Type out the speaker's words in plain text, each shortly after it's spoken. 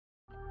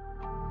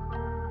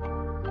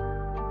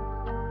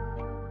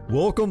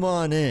Welcome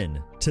on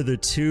in to the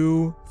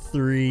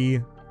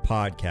 2-3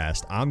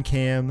 podcast. I'm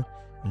Cam.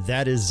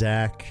 That is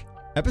Zach.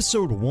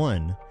 Episode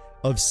 1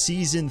 of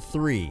season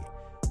 3.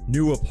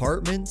 New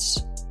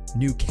apartments,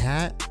 new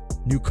cat,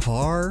 new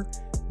car,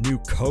 new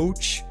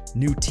coach,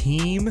 new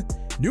team,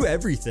 new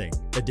everything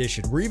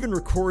edition. We're even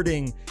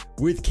recording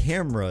with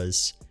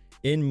cameras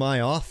in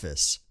my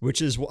office,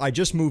 which is, I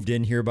just moved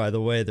in here, by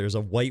the way. There's a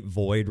white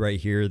void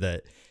right here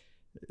that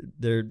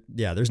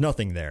there's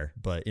nothing there,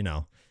 but you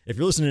know, if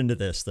you're listening to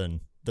this, then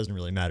it doesn't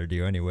really matter to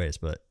you anyways.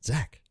 But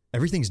Zach,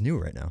 everything's new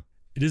right now.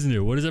 It is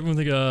new. What does everyone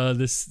think of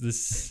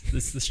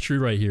this tree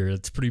right here?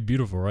 It's pretty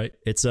beautiful, right?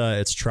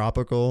 It's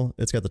tropical.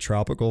 It's got the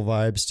tropical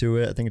vibes to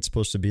it. I think it's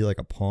supposed to be like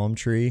a palm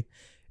tree.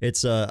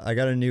 It's I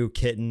got a new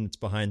kitten. It's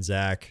behind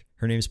Zach.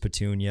 Her name's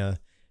Petunia,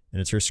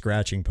 and it's her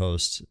scratching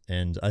post.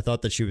 And I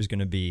thought that she was going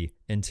to be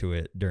into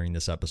it during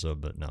this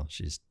episode, but no,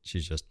 she's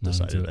just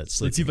decided that.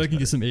 Let's see if I can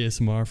get some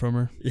ASMR from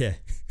her. Yeah.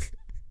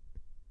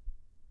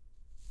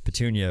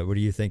 Petunia, what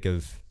do you think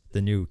of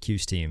the new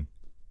Cuse team?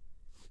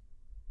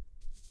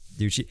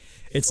 Dude,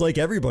 it's like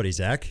everybody,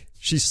 Zach.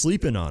 She's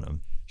sleeping on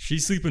him.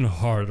 She's sleeping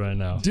hard right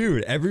now.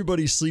 Dude,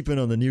 everybody's sleeping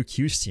on the new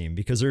Cuse team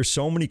because there's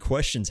so many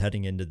questions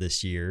heading into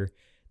this year.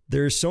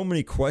 There's so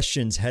many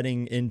questions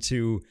heading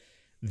into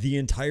the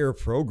entire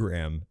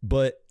program,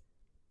 but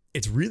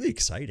it's really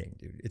exciting,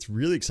 dude. It's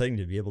really exciting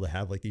to be able to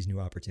have like these new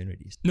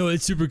opportunities. No,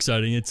 it's super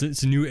exciting. It's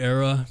a new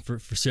era for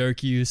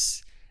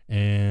Syracuse,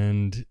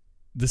 and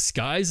the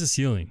sky's the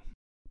ceiling.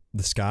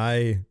 The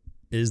sky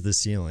is the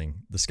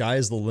ceiling. The sky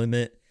is the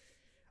limit.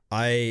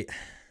 Zach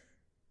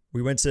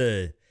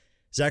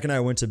and I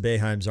went to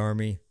Boeheim's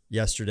Army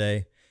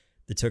yesterday.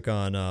 They took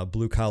on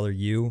Blue Collar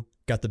U,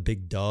 got the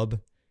big dub.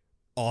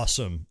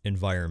 Awesome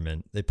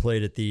environment. They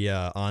played at the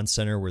On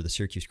Center where the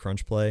Syracuse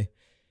Crunch play.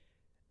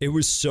 It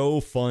was so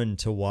fun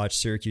to watch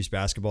Syracuse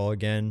basketball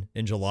again.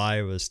 In July,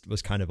 it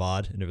was kind of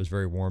odd and it was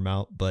very warm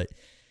out, but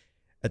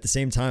at the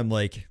same time,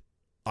 like,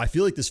 I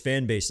feel like this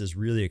fan base is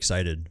really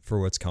excited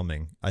for what's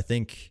coming. I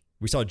think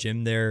we saw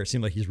Jim there. It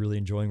seemed like he's really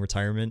enjoying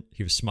retirement.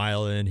 He was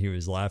smiling. He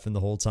was laughing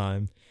the whole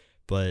time.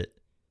 But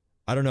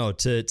I don't know,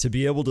 to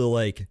be able to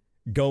like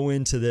go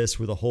into this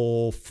with a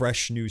whole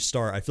fresh new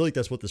start, I feel like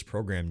that's what this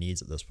program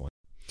needs at this point.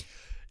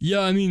 Yeah,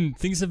 I mean,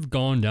 things have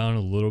gone down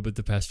a little bit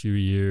the past few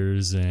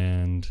years.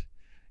 And,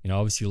 you know,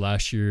 obviously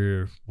last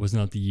year was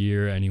not the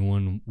year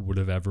anyone would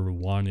have ever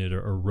wanted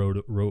or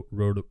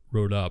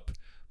wrote up.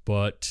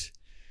 But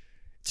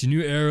it's a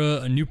new era,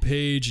 a new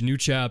page, a new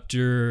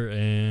chapter,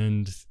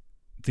 and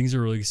things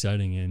are really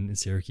exciting in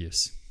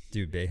Syracuse.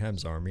 Dude,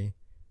 Boeheim's Army,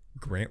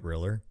 Grant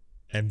Riller,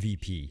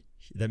 MVP.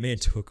 That man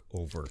took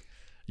over.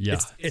 Yeah.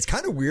 It's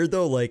kind of weird,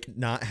 though, like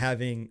not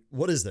having,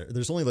 what is there?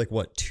 There's only like,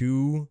 what,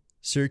 2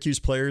 Syracuse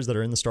players that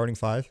are in the starting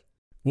 5?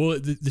 Well,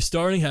 the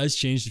starting has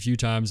changed a few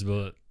times,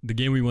 but the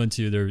game we went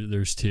to,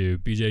 there's 2.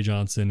 BJ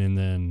Johnson and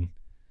then,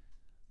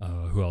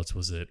 who else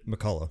was it?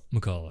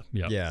 McCullough,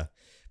 yeah. Yeah,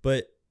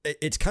 but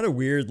it's kind of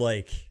weird,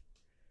 like,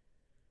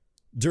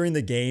 during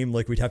the game,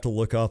 like, we'd have to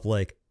look up,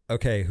 like,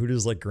 okay, who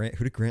did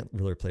Grant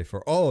Riller play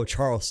for? Oh,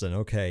 Charleston.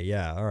 Okay,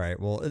 yeah, all right.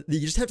 Well, you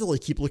just have to,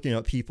 like, keep looking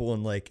up people,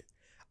 and, like,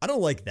 I don't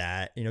like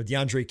that. You know,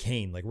 DeAndre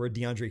Kane, like, where did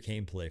DeAndre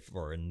Kane play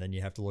for? And then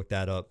you have to look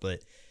that up,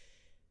 but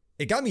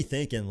it got me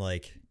thinking,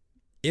 like,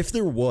 if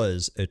there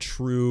was a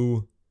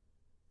true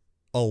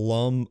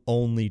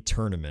alum-only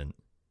tournament,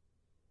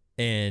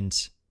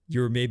 and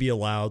you're maybe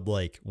allowed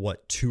like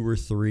what 2 or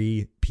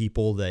 3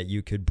 people that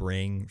you could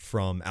bring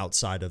from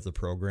outside of the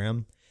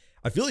program,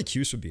 I feel like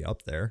Cuse would be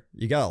up there.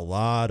 You got a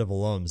lot of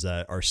alums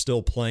that are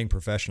still playing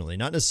professionally,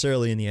 not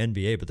necessarily in the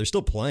NBA, but they're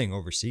still playing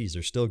overseas.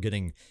 They're still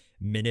getting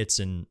minutes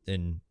in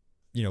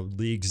you know,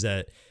 leagues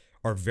that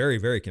are very,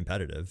 very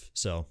competitive.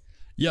 So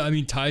yeah, I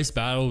mean, Tyus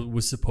Battle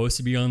was supposed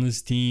to be on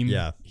this team.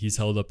 Yeah, he's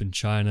held up in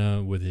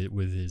China with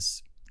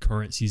his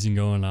current season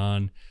going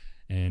on.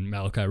 And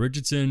Malachi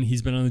Richardson,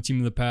 he's been on the team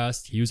in the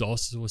past. He was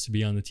also supposed to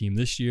be on the team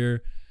this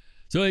year.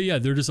 So, yeah,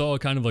 they're just all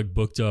kind of like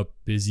booked up,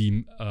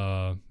 busy.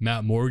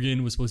 Matt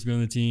Morgan was supposed to be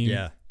on the team.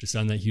 Yeah. Just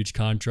signed that huge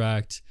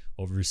contract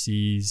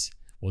overseas.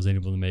 Wasn't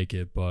able to make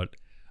it. But,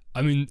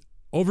 I mean,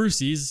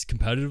 overseas,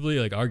 competitively,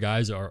 like our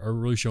guys are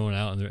really showing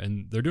out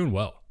and they're doing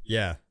well.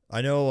 Yeah.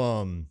 I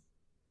know,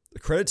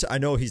 I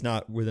know he's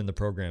not within the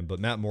program, but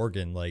Matt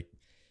Morgan, like,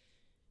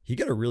 he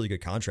got a really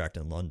good contract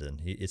in London.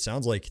 It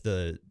sounds like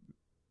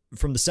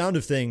from the sound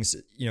of things,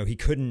 you know, he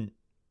couldn't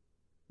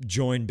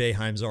join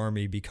Boeheim's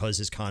Army because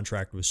his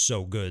contract was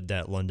so good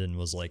that London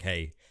was like,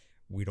 hey,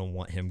 we don't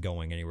want him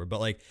going anywhere.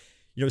 But like,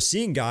 you know,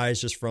 seeing guys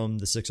just from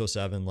the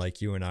 607,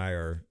 like you and I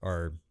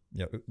are, you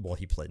know, well,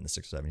 he played in the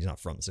 607. He's not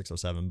from the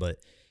 607, but,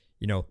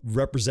 you know,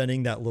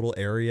 representing that little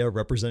area,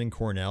 representing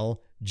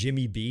Cornell,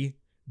 Jimmy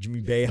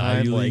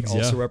Boeheim, like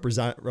also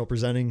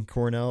representing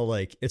Cornell.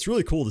 Like, it's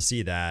really cool to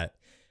see that.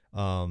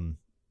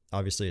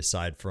 Obviously,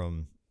 aside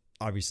from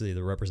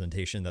the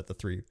representation that the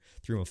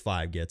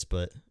 315 gets,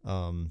 but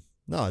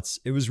no,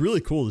 it was really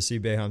cool to see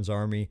Boeheim's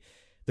Army.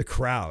 The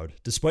crowd,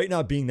 despite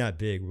not being that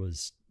big,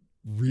 was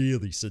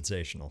really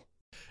sensational.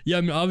 Yeah,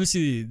 I mean,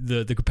 obviously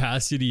the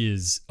capacity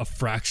is a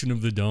fraction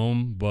of the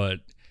dome, but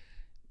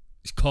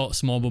call it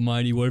small but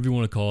mighty, whatever you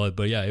want to call it.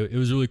 But yeah, it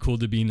was really cool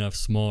to be in a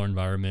smaller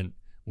environment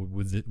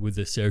with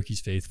the Syracuse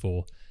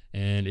faithful,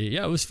 and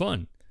it was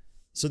fun.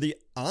 So the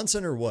On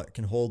Center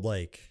can hold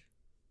like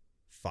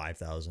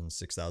 5,000,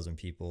 6,000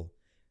 people.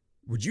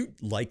 Would you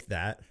like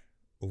that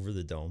over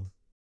the dome?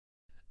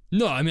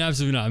 No, I mean,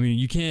 absolutely not. I mean,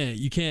 you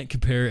can't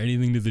compare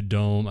anything to the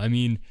dome. I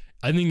mean,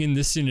 I think in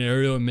this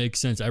scenario it makes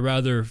sense. I'd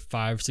rather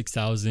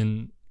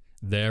 5,000-6,000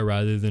 there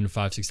rather than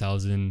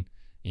 5,000-6,000,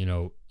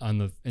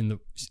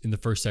 in the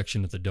first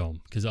section at the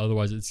dome, because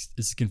otherwise it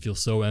can feel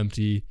so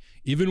empty.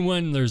 Even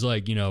when there's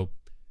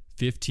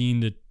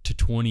 15 to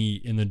 20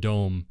 in the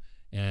dome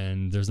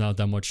and there's not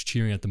that much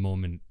cheering at the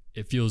moment,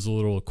 it feels a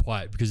little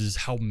quiet because it's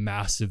how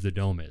massive the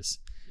dome is.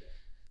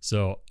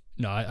 So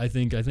no, I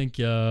think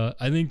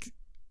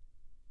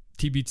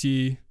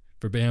TBT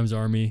for Bayham's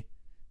Army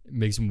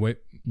makes way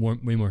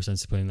more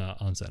sense to play in the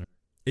On Center.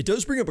 It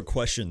does bring up a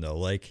question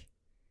though,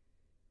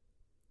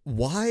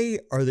 why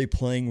are they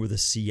playing with a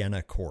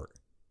Siena court?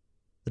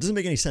 That doesn't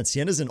make any sense.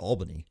 Siena's in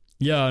Albany.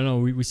 Yeah, I know.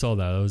 We saw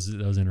that.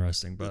 That was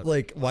interesting. But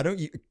why don't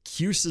you?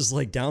 Cuse is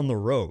down the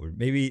road.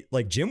 Maybe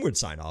Jim would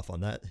sign off on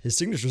that. His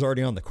signature's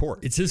already on the court.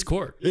 It's his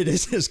court. It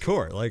is his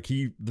court.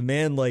 The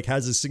man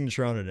has his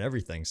signature on it and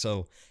everything.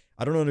 So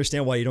I don't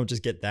understand why you don't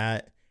just get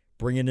that,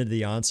 bring it into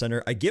the On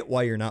Center. I get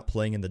why you're not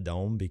playing in the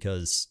dome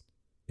because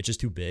it's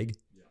just too big.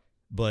 Yeah.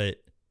 But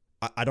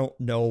I don't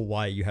know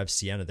why you have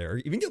Siena there. Or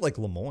even get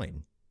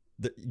Lemoyne.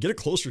 Get a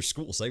closer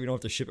school so you don't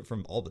have to ship it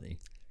from Albany.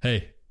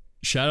 Hey.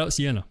 Shout out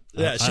Siena.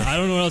 Yeah, I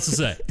don't know what else to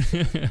say.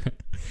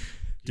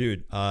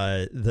 Dude,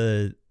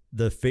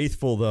 the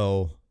faithful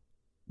though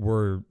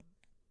were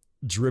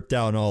dripped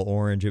out in all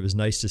orange. It was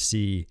nice to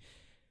see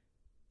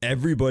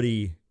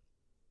everybody.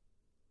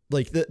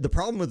 The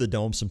problem with the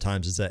dome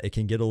sometimes is that it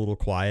can get a little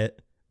quiet,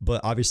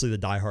 but obviously the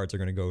diehards are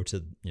going to go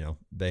to,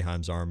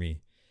 Boeheim's Army.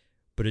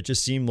 But it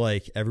just seemed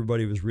like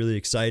everybody was really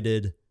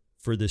excited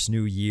for this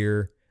new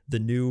year,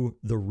 the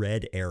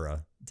red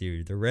era,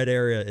 dude. The red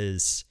era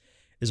is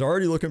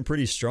already looking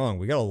pretty strong.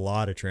 We got a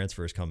lot of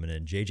transfers coming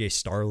in. JJ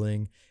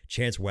Starling,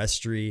 Chance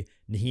Westry,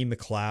 Naheem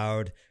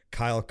McLeod,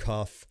 Kyle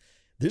Cuff.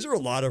 These are a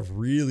lot of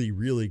really,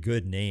 really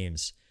good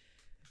names.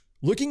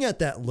 Looking at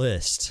that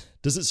list,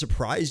 does it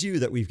surprise you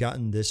that we've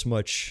gotten this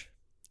much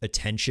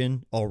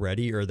attention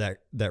already, or that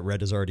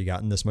Red has already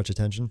gotten this much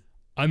attention?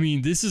 I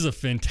mean, this is a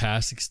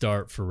fantastic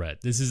start for Red.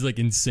 This is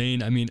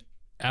insane. I mean,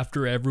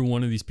 after every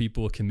one of these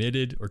people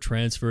committed or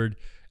transferred,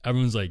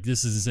 everyone's like,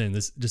 this is insane.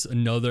 This just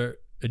another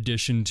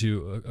addition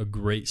to a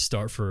great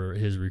start for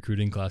his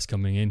recruiting class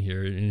coming in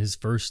here in his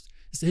first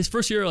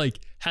year.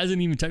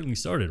 Hasn't even technically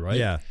started, right?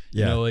 Yeah.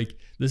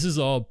 This is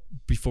all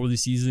before the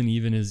season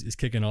even is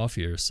kicking off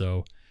here.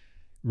 So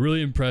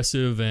really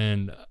impressive,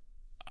 and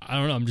I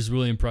don't know, I'm just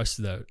really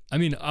impressed that, I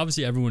mean,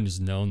 obviously everyone has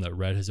known that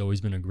Red has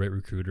always been a great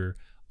recruiter.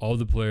 All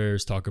the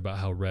players talk about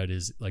how Red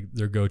is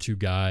their go-to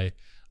guy,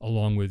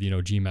 along with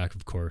GMAC,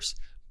 of course,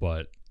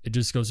 but it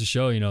just goes to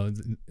show,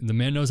 the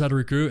man knows how to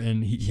recruit,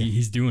 and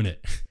he's doing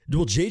it.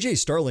 Well, JJ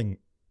Starling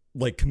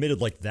committed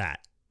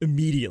that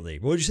immediately.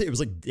 What did you say? It was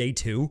day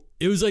 2?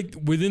 It was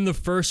within the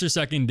first or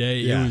second day.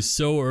 Yeah. It was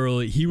so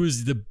early. He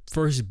was the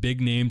first big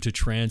name to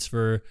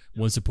transfer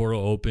once the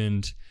portal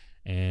opened,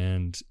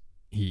 and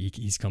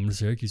he's coming to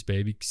Syracuse,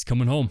 baby. He's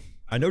coming home.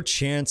 I know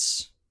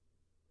Chance,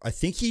 I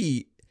think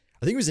it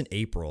was in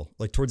April,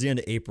 towards the end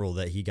of April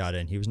that he got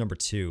in. He was number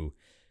 2.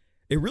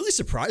 It really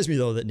surprised me,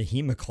 though, that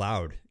Naheem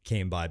McLeod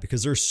came by,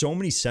 because there's so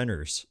many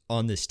centers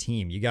on this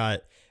team. You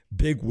got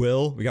Big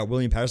Will. We got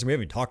William Patterson. We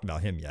haven't even talked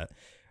about him yet.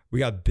 We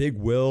got Big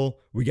Will.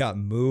 We got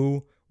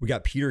Moo. We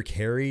got Peter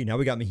Carey. Now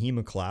we got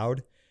Naheem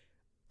McLeod.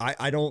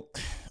 I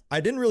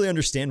didn't really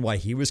understand why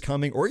he was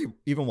coming, or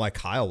even why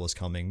Kyle was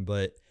coming,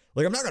 but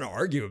I'm not going to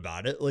argue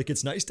about it.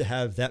 It's nice to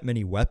have that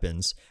many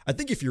weapons. I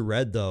think if you're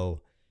Red,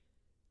 though,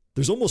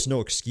 there's almost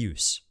no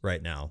excuse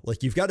right now.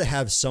 You've got to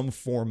have some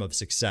form of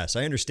success.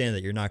 I understand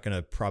that you're not going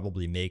to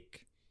probably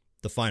make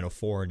the Final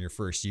Four in your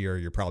first year.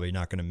 You're probably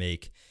not going to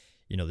make,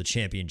 the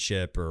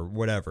championship or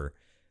whatever.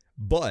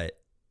 But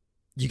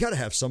you got to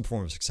have some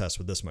form of success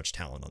with this much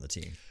talent on the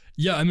team.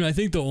 Yeah, I mean, I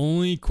think the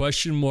only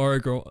question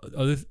mark, or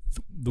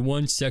the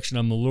one section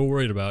I'm a little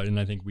worried about, and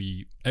I think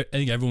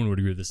everyone would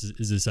agree with this,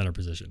 is the center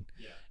position.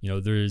 Yeah.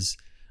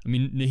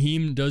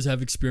 Naheem does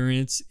have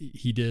experience.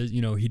 He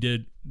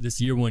did this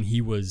year when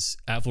he was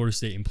at Florida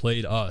State and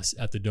played us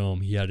at the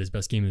Dome. He had his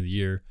best game of the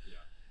year. Yeah.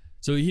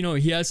 So,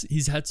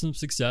 he's had some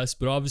success,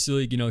 but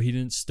obviously, he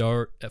didn't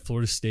start at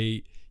Florida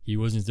State. He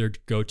wasn't their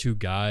go-to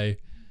guy.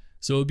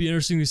 So it'd be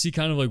interesting to see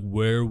kind of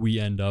where we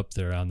end up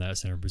there on that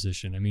center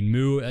position. I mean,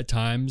 Moo at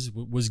times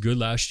was good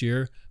last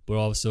year, but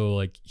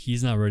also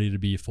he's not ready to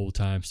be a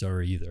full-time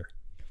starter either.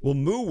 Well,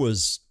 Moo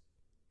was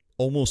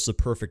almost the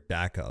perfect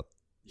backup.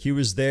 He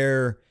was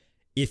there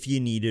if you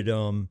needed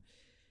him.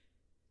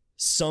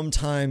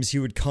 Sometimes he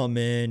would come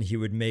in, he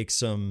would make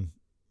some,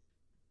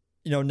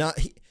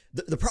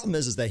 the problem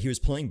is that he was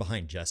playing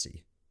behind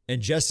Jesse,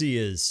 and Jesse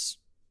is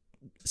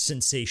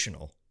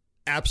sensational,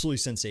 absolutely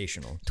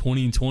sensational.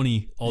 20 and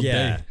 20 all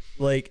day.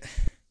 Like,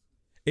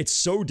 it's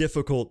so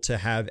difficult to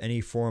have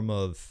any form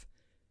of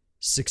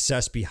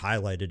success be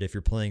highlighted if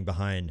you're playing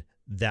behind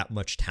that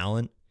much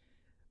talent.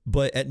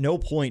 But at no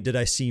point did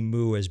I see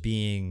Moo as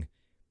being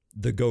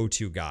the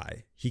go-to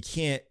guy. He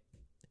can't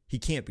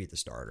be the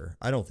starter.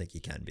 I don't think he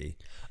can be.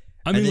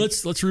 I mean,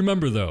 let's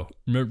remember though.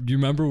 Do you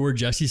remember where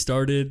Jesse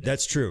started?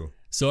 That's true.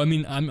 So I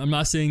mean, I'm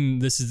not saying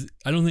this is.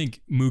 I don't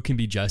think Moo can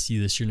be Jesse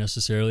this year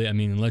necessarily. I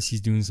mean, unless he's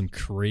doing some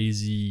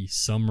crazy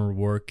summer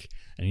work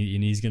and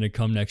he's going to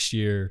come next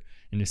year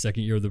in the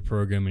second year of the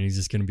program and he's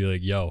just going to be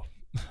like, "Yo,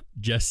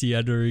 Jesse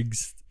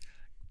Edwards,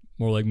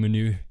 more like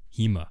Manu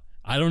Hema."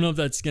 I don't know if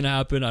that's going to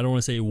happen. I don't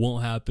want to say it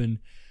won't happen,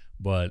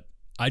 but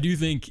I do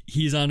think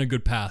he's on a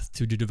good path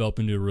to develop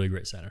into a really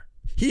great center.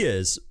 He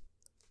is.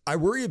 I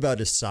worry about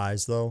his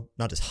size, though.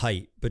 Not his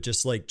height, but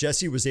just like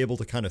Jesse was able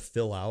to kind of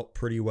fill out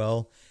pretty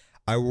well.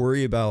 I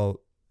worry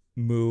about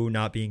Moo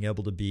not being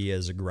able to be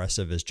as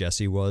aggressive as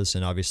Jesse was.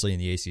 And obviously in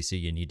the ACC,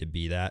 you need to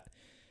be that.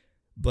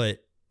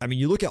 But, I mean,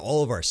 you look at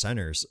all of our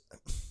centers.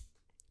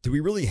 Do we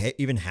really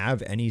even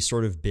have any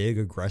sort of big,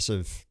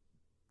 aggressive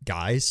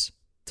guys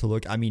to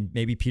look? I mean,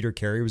 maybe Peter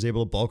Carey was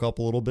able to bulk up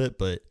a little bit,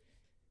 but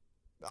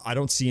I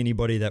don't see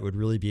anybody that would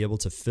really be able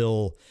to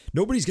fill.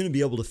 Nobody's going to be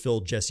able to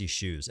fill Jesse's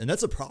shoes. And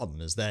that's a problem,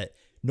 is that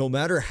no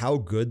matter how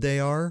good they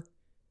are,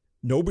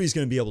 nobody's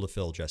going to be able to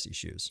fill Jesse's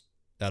shoes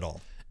at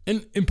all.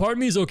 And part of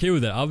me is okay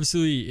with that.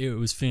 Obviously, it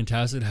was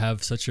fantastic to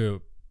have such a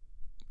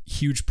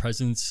huge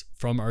presence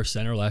from our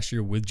center last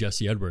year with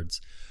Jesse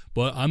Edwards.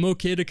 But I'm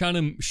okay to kind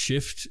of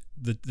shift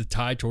the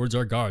tide towards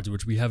our guards,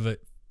 which we have a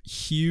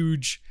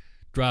huge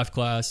draft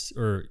class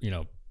or,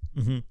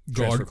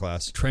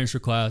 transfer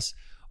class.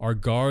 Our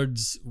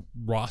guards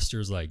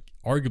rosters, like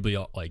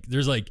arguably, like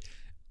there's like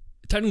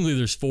technically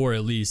there's 4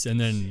 at least, and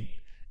then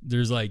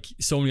there's like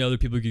so many other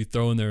people you could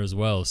throw in there as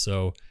well.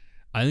 So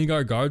I think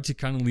our guards could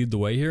kind of lead the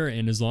way here,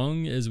 and as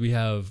long as we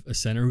have a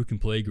center who can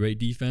play great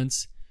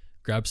defense,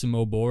 grab some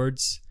more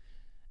boards,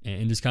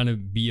 and just kind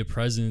of be a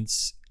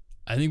presence,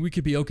 I think we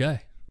could be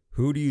okay.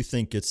 Who do you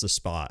think gets the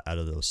spot out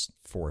of those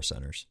 4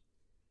 centers?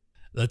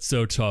 That's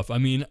so tough. I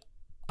mean,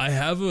 I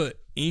have a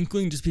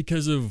inkling just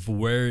because of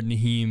where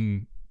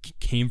Naheem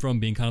came from,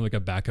 being kind of like a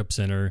backup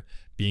center,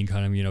 being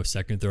kind of,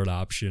 second, third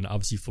option.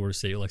 Obviously, Florida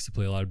State likes to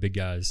play a lot of big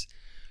guys.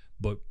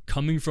 But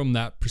coming from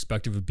that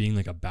perspective of being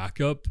like a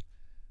backup,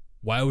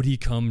 why would he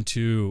come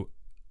to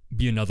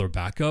be another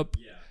backup?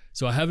 Yeah.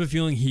 So I have a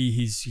feeling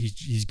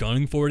he's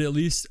gunning for it at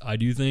least. I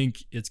do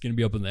think it's going to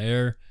be up in the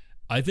air.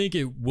 I think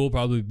it will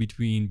probably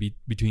be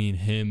between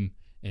him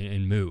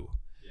and Moo.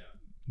 Yeah.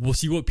 We'll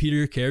see what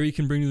Peter Carey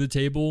can bring to the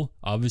table.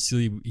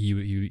 Obviously, he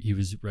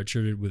was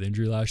redshirted with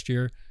injury last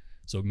year.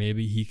 So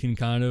maybe he can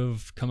kind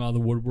of come out of the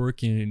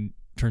woodwork and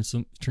turn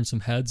some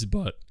heads,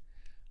 but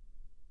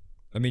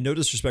I mean, no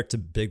disrespect to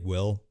Big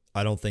Will.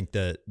 I don't think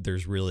that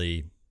there's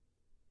really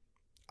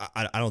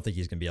I don't think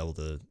he's going to be able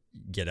to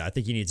get it. I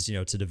think he needs,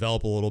 to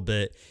develop a little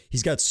bit.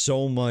 He's got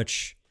so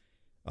much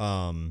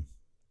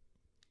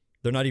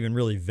they're not even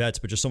really vets,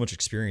 but just so much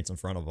experience in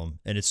front of them.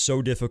 And it's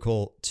so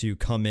difficult to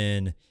come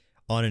in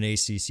on an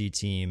ACC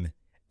team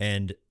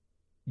and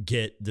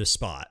get the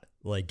spot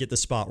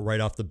right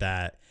off the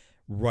bat,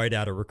 right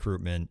out of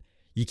recruitment.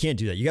 You can't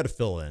do that. You got to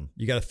fill in.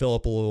 You got to fill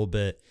up a little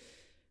bit.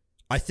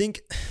 I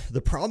think the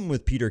problem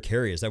with Peter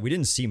Carey is that we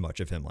didn't see much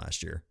of him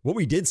last year. What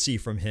we did see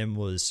from him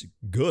was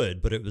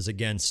good, but it was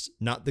against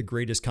not the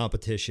greatest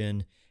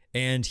competition,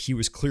 and he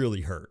was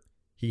clearly hurt.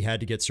 He had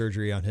to get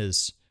surgery on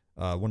his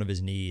one of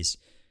his knees,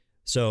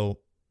 so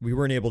we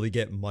weren't able to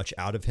get much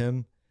out of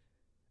him.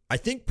 I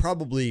think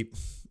probably,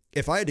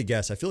 if I had to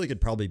guess, I feel like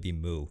it'd probably be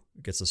Moo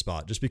who gets the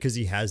spot, just because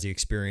he has the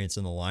experience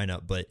in the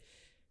lineup. But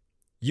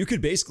you could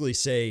basically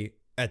say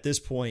at this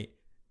point,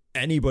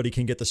 anybody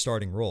can get the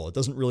starting role. It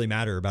doesn't really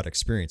matter about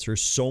experience.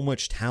 There's so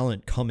much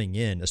talent coming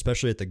in,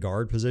 especially at the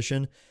guard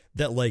position,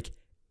 that like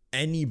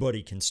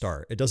anybody can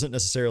start. It doesn't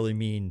necessarily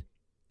mean,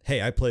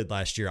 hey, I played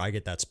last year, I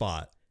get that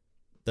spot.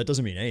 That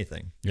doesn't mean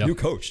anything. Yep. New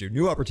coach, dude,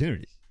 new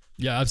opportunity.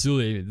 Yeah,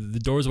 absolutely. The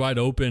door's wide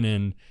open,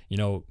 and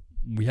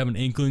we have an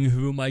inkling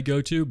who it might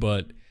go to,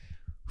 but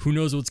who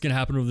knows what's going to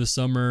happen over the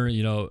summer.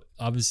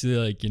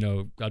 Obviously,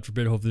 God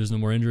forbid, hopefully there's no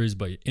more injuries,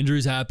 but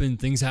injuries happen,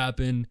 things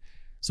happen.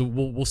 So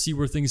we'll see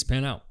where things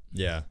pan out.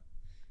 Yeah.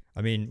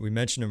 I mean, we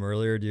mentioned him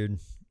earlier, dude.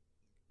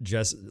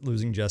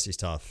 Losing Jesse's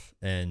tough.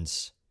 And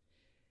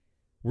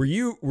were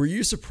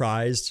you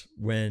surprised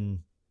when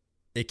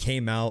it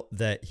came out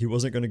that he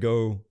wasn't going to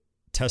go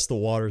test the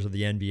waters of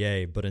the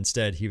NBA, but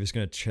instead he was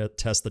going to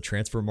test the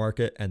transfer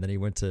market, and then he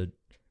went to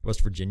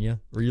West Virginia?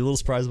 Were you a little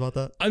surprised about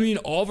that? I mean,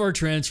 all of our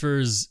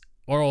transfers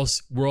were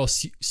all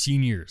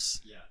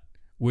seniors, yeah,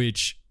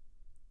 which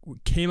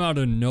came out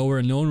of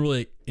nowhere. No one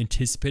really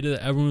anticipated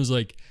that. Everyone was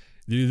like,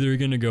 they're either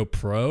going to go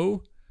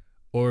pro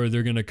or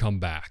they're going to come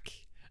back.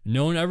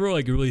 No one ever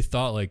really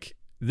thought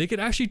they could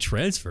actually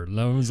transfer.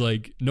 No one was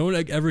no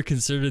one ever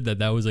considered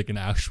that was an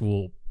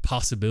actual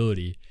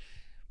possibility.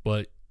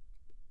 But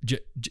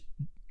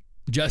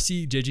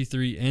Jesse,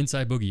 JG3, and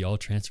Cy Boogie all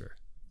transfer.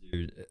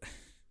 Dude,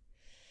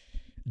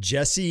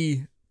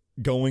 Jesse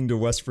going to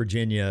West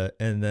Virginia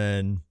and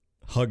then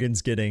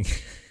Huggins getting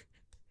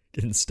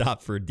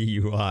stopped for a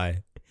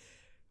DUI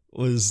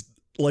was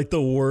like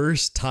the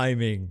worst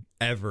timing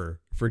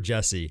ever for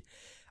Jesse.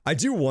 I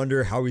do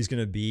wonder how he's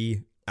going to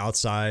be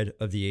outside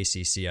of the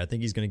ACC. I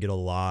think he's going to get a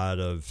lot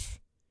of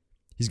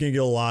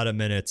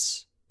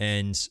minutes,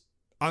 and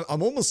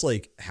I'm almost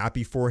like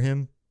happy for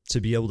him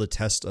to be able to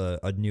test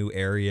a new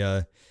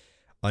area,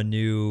 a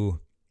new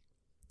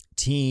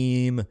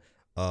team,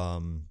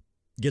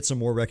 get some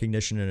more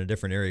recognition in a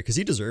different area, because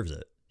he deserves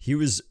it. He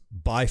was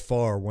by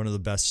far one of the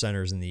best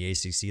centers in the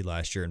ACC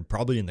last year and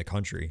probably in the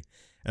country.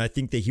 And I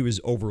think that he was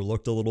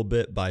overlooked a little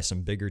bit by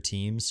some bigger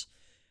teams.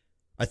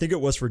 I think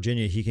at West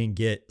Virginia, he can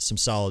get some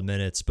solid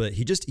minutes, but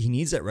he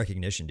needs that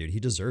recognition, dude. He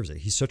deserves it.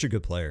 He's such a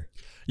good player.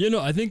 Yeah,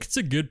 no, I think it's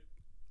a good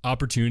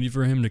opportunity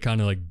for him to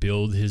kind of like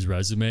build his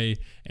resume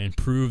and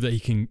prove that he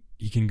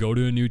can go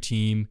to a new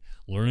team,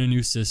 learn a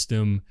new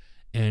system.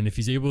 And if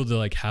he's able to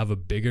like have a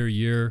bigger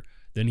year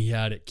than he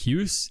had at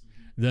Cuse,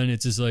 then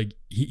it's just like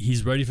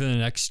he's ready for the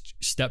next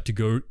step to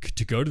go to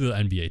the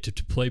NBA,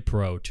 to play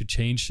pro, to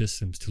change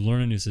systems, to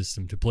learn a new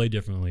system, to play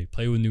differently,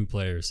 play with new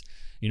players.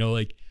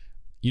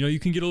 You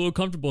can get a little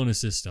comfortable in a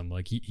system.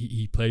 Like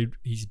he's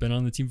been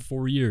on the team for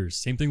 4 years.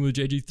 Same thing with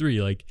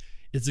JG3. Like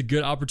it's a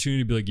good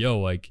opportunity to be like, yo,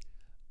 like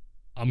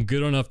I'm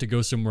good enough to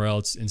go somewhere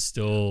else and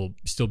still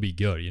be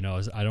good.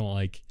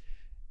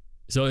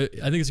 So I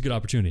think it's a good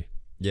opportunity.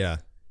 Yeah.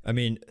 I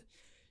mean,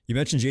 you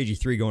mentioned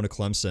JG3 going to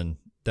Clemson.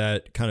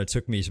 That kind of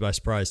took me by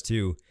surprise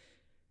too.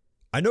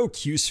 I know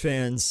Cuse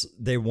fans,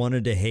 they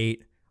wanted to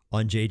hate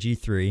on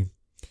JG3.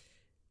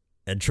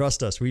 And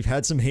trust us, we've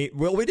had some hate.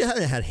 Well, we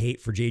haven't had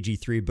hate for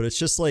JG3, but it's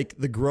just like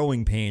the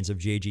growing pains of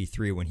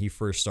JG3 when he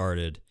first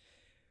started.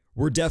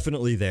 We're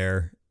definitely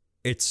there.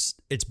 It's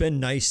been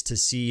nice to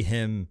see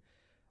him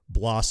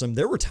blossom.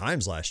 There were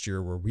times last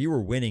year where we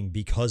were winning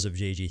because of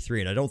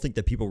JG3, and I don't think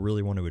that people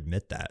really want to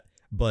admit that.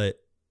 But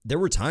there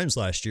were times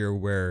last year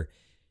where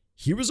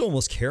he was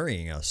almost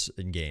carrying us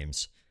in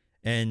games.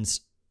 And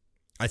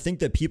I think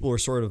that people are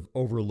sort of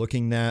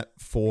overlooking that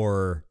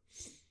for,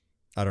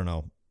 I don't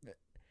know,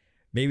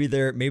 maybe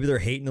they're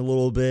hating a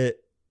little bit.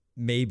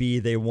 Maybe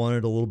they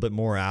wanted a little bit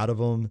more out of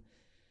him.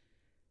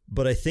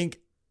 But I think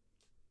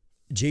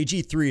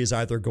JG3 is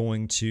either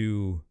going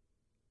to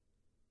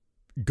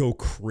go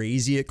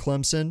crazy at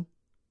Clemson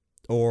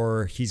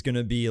or he's going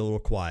to be a little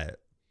quiet.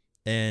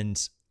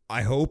 And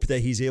I hope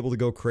that he's able to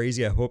go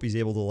crazy. I hope he's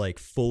able to like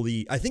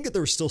fully. I think that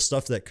there was still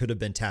stuff that could have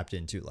been tapped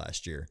into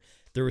last year.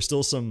 There were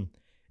still some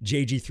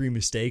JG3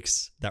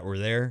 mistakes that were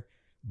there,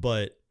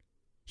 but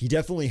he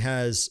definitely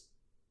has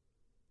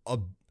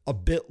a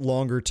bit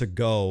longer to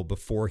go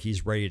before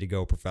he's ready to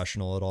go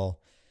professional at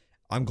all.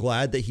 I'm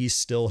glad that he's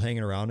still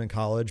hanging around in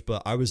college,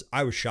 but I was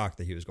shocked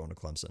that he was going to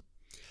Clemson.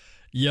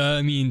 Yeah,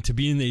 I mean, to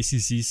be in the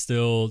ACC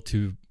still,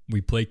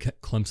 we play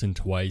Clemson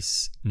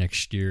twice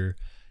next year.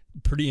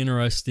 Pretty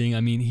interesting.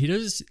 I mean, he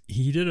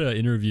did an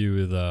interview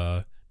with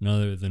none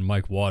other than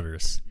Mike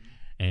Waters,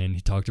 and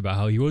he talked about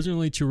how he wasn't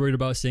really too worried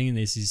about staying in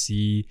the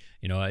ACC.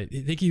 I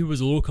think he was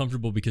a little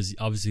comfortable because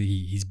obviously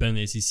he's been in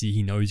the ACC.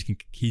 He knows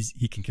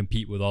he can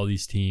compete with all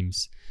these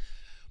teams.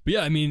 But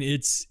yeah, I mean,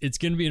 it's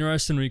going to be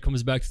interesting when he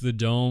comes back to the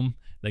Dome,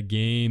 that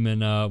game,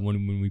 and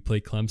when we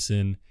play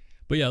Clemson.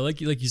 But yeah, like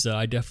you said,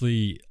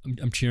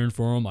 I'm cheering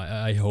for him.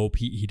 I hope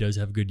he does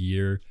have a good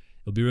year.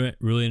 It'll be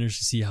really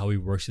interesting to see how he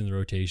works in the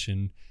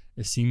rotation.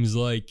 It seems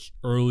like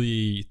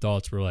early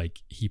thoughts were like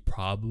he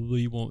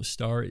probably won't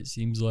start, it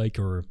seems like,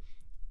 or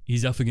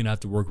he's definitely going to have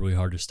to work really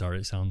hard to start,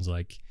 it sounds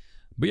like.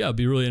 But yeah, it'll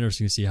be really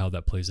interesting to see how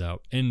that plays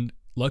out. And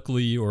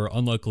luckily or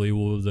unluckily,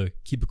 we'll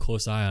keep a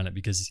close eye on it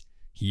because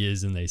he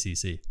is in the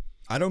ACC.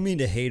 I don't mean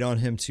to hate on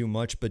him too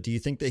much, but do you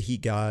think that he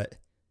got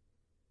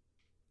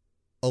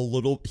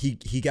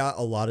he got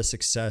a lot of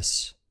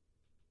success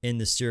in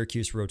the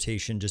Syracuse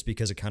rotation just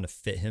because it kind of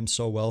fit him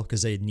so well,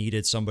 because they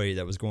needed somebody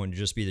that was going to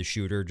just be the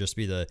shooter, just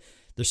be the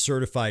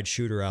certified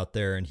shooter out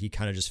there, and he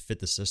kind of just fit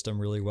the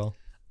system really well?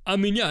 I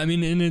mean, yeah,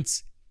 and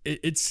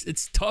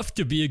it's tough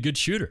to be a good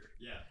shooter.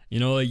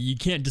 Yeah. Like you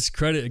can't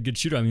discredit a good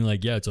shooter. I mean,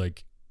 like, yeah, it's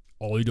like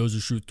all he does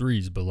is shoot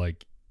threes, but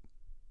like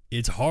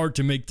it's hard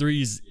to make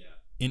threes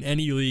in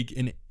any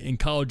league, in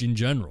college in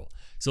general.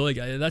 So like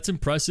that's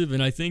impressive,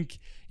 and I think,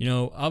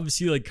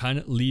 obviously like kind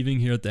of leaving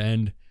here at the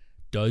end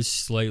does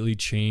slightly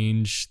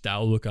change the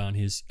outlook on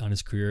his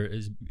career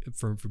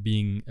for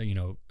being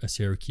a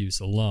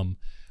Syracuse alum.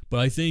 But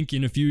I think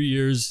in a few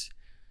years,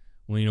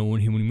 when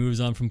he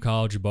moves on from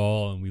college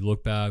ball and we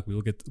look back, we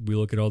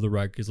look at all the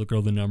records, look at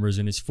all the numbers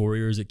in his 4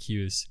 years at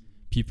Cuse,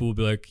 people will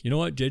be like, you know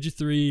what,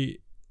 JG3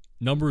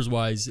 numbers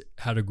wise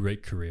had a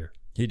great career.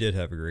 He did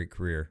have a great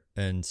career,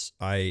 and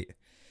I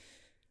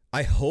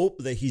hope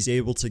that he's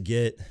able to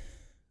get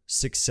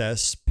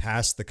success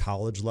past the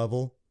college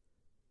level.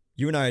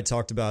 You and I had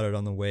talked about it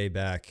on the way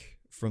back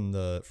from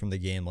the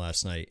game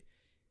last night.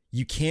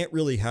 You can't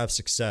really have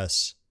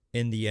success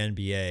in the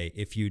NBA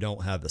if you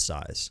don't have the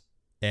size.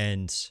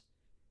 And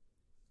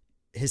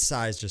his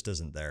size just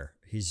isn't there.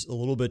 He's a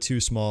little bit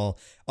too small.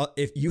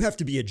 If you have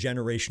to be a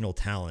generational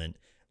talent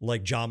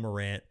like John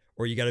Morant,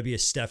 or you got to be a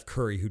Steph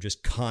Curry who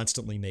just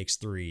constantly makes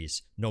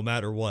threes no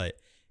matter what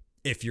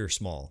if you're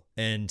small.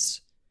 And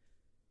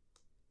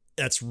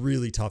that's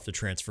really tough to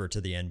transfer to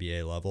the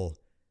NBA level.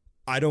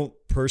 I don't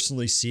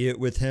personally see it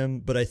with him,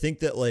 but I think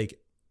that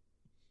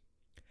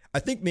I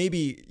think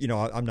maybe,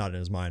 I'm not in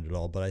his mind at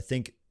all, but I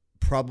think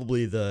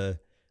probably the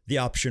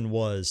option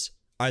was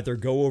either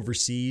go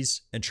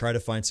overseas and try to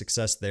find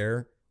success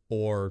there,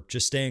 or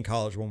just stay in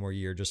college one more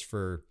year just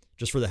for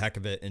the heck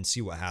of it and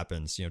see what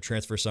happens.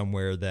 Transfer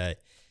somewhere that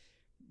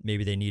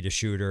maybe they need a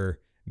shooter,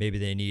 maybe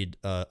they need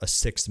a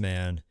sixth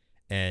man,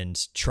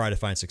 and try to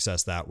find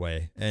success that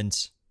way. And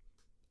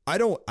I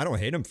don't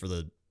hate him for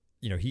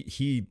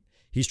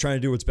he's trying to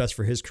do what's best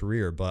for his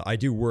career, but I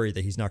do worry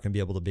that he's not going to be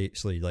able to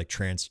basically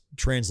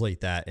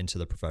translate that into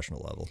the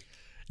professional level.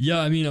 Yeah,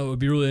 I mean, it would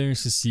be really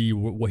interesting to see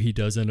what he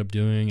does end up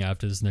doing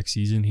after this next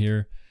season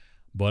here.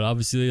 But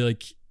obviously,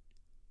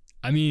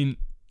 I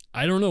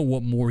don't know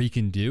what more he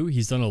can do.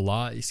 He's done a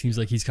lot. It seems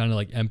like he's kind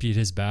of emptied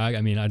his bag.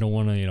 I mean, I don't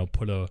want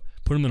to,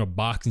 put him in a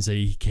box and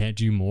say he can't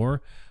do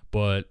more,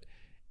 but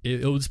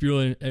it'll just be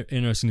really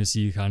interesting to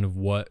see kind of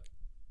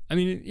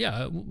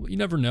you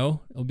never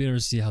know. It'll be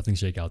interesting to see how things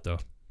shake out, though.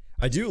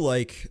 I do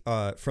like,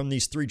 from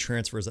these three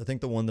transfers, I think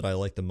the one that I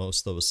like the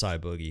most, though, is Cy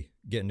Boogie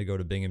getting to go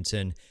to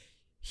Binghamton.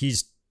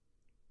 He's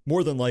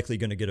more than likely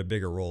going to get a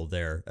bigger role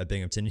there at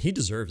Binghamton. He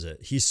deserves it.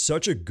 He's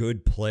such a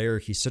good player.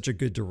 He's such a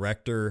good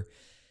director.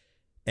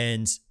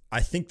 And I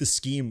think the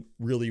scheme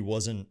really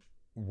wasn't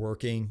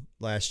working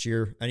last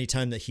year.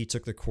 Anytime that he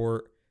took the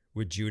court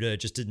with Judah, it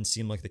just didn't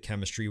seem like the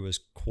chemistry was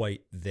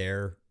quite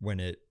there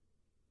when it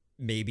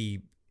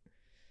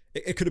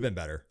could have been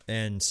better.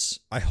 And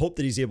I hope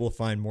that he's able to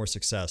find more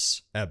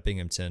success at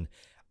Binghamton.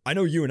 I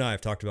know you and I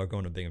have talked about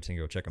going to Binghamton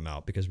to go check him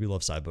out because we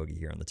love Cy Boogie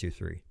here on the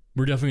 2-3.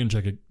 We're definitely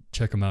going to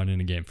check him out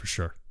in a game for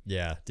sure.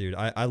 Yeah, dude.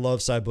 I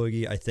love Cy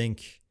Boogie. I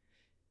think,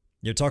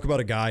 talk about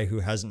a guy who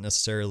hasn't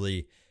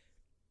necessarily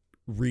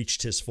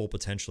reached his full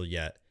potential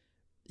yet.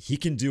 He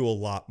can do a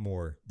lot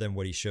more than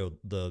what he showed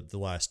the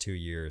last 2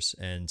 years.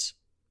 And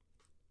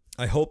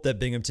I hope that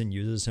Binghamton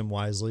uses him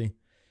wisely.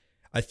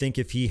 I think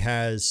if he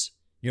has,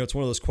 it's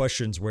one of those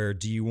questions where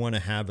do you want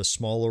to have a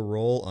smaller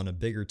role on a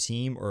bigger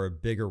team or a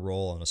bigger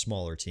role on a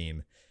smaller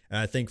team? And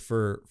I think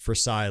for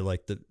Cy,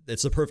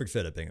 it's the perfect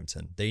fit at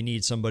Binghamton. They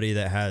need somebody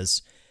that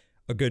has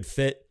a good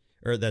fit,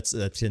 or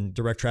that's in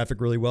direct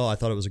traffic really well. I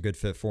thought it was a good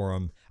fit for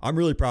him. I'm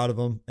really proud of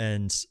him,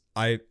 and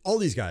all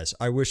these guys,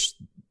 I wish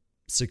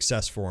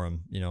success for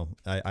him.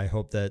 I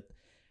hope that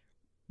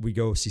we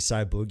go see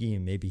Cy Boogie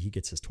and maybe he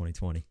gets his 20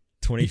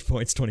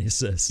 points, 20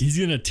 assists. He's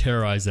gonna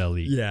terrorize that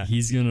league. Yeah,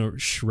 he's gonna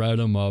shred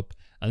them up.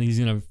 I think he's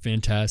gonna have a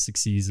fantastic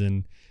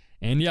season,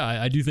 and yeah,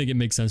 I do think it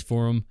makes sense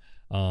for him.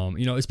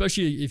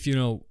 Especially if,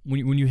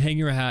 when you hang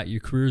your hat, your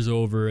career's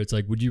over. It's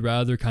like, would you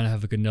rather kind of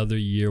have another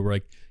year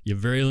where you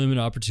have very limited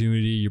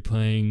opportunity, you're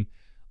playing,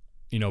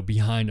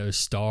 behind a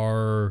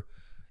star,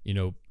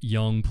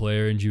 young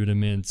player in Judah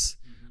Mintz,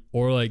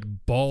 or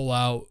ball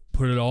out,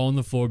 put it all on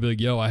the floor, be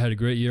like, yo, I had a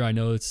great year. I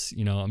know it's,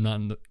 I'm not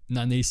in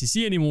the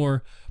ACC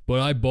anymore, but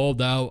I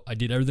balled out. I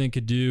did everything I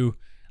could do.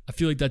 I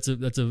feel like that's a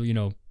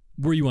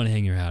where you want to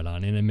hang your hat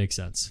on, and it makes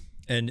sense.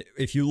 And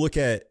if you look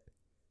at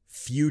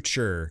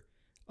future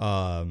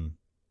Boeheim's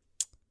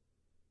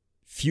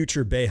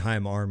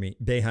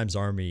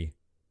Army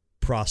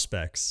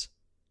prospects,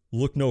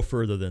 look no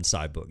further than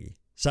Cy Boogie.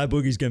 Cy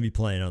Boogie's going to be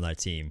playing on that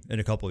team in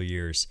a couple of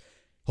years.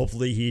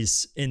 Hopefully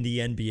he's in the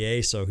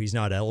NBA, so he's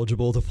not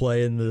eligible to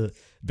play in the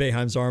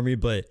Boeheim's Army,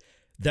 but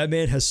that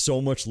man has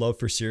so much love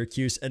for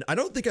Syracuse. And I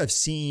don't think I've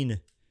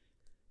seen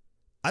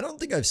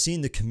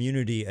the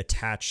community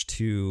attached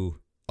to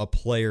a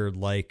player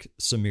like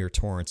Samir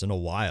Torrance in a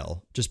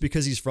while, just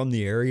because he's from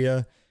the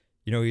area.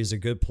 He's a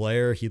good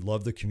player. He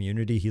loved the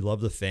community. He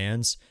loved the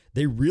fans.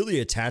 They really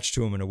attached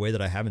to him in a way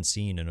that I haven't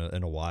seen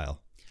in a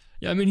while.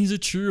 Yeah, I mean, he's a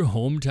true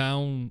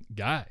hometown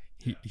guy.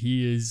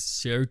 He is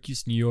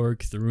Syracuse, New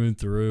York through and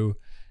through.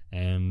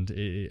 And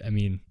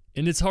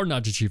it's hard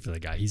not to cheer for the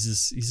guy.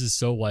 He's just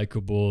so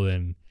likable,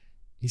 and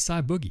he's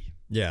Cy Boogie.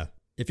 Yeah.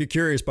 If you're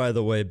curious, by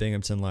the way,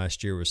 Binghamton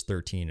last year was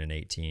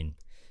 13-18.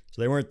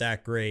 So they weren't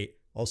that great.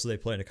 Also, they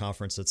play in a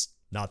conference that's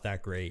not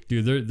that great.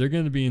 Dude, they're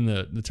going to be in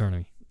the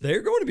tournament.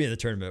 They're going to be in the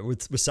tournament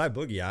with Cy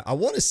Boogie. I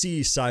want to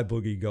see Cy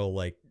Boogie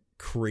go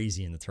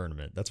crazy in the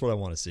tournament. That's what I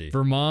want to see.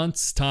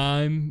 Vermont's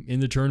time in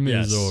the tournament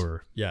is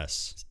over.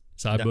 Yes.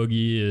 Cy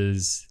Boogie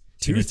is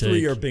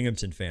 2-3 are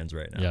Binghamton fans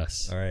right now.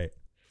 Yes. All right.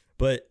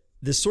 But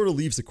this sort of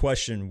leaves the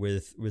question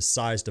with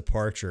Cy's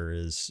departure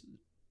is,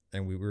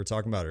 and we were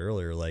talking about it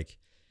earlier,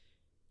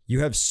 you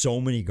have so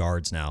many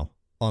guards now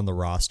on the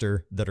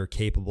roster that are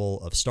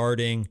capable of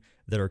starting,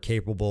 that are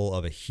capable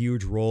of a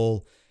huge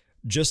role.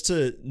 Just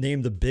to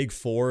name the big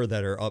four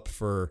that are up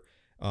for,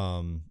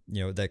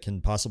 that can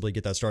possibly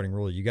get that starting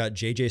role. You got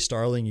JJ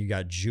Starling, you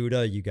got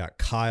Judah, you got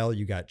Kyle,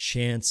 you got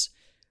Chance,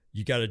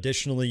 you got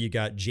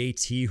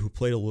JT, who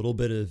played a little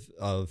bit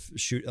of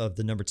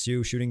the number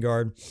 2 shooting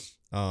guard,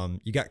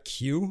 You got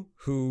Q,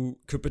 who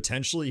could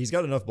potentially, he's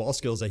got enough ball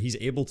skills that he's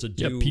able to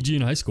do. Yeah, PG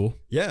in high school.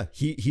 Yeah,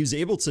 he's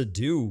able to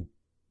do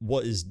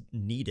what is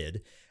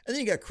needed. And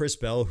then you got Chris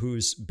Bell,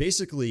 who's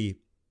basically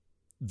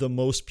the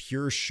most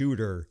pure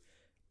shooter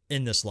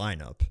in this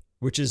lineup,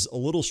 which is a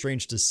little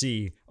strange to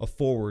see a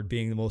forward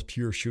being the most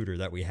pure shooter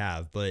that we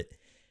have. But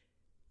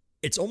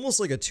it's almost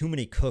like a too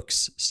many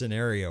cooks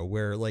scenario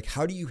where, like,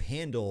 how do you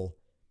handle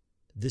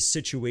this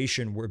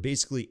situation where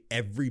basically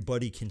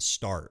everybody can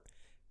start?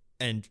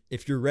 And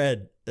if you're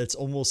Red, it's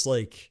almost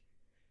like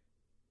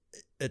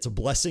it's a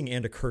blessing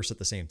and a curse at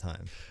the same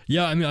time.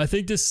 Yeah, I mean, I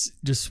think this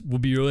just will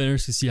be really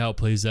interesting to see how it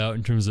plays out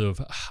in terms of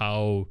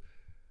how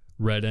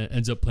Red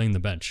ends up playing the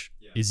bench.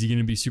 Yeah. Is he going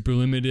to be super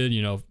limited,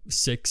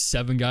 6,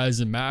 7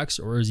 guys at max,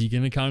 or is he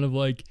going to kind of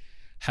like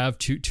have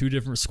two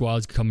different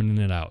squads coming in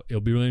and out?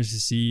 It'll be really interesting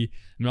to see.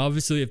 I mean,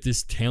 obviously, if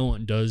this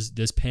talent does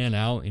pan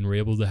out and we're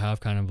able to have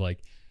kind of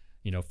like,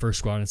 first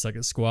squad and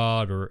second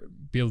squad, or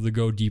be able to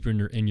go deeper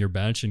in your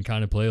bench and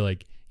kind of play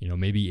like,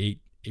 maybe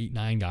 8,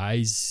 9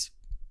 guys.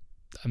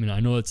 I mean, I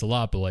know it's a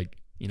lot, but like,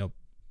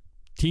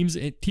 teams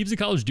in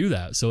college do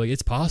that. So like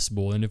it's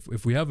possible. And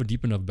if we have a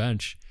deep enough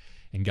bench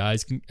and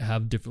guys can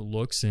have different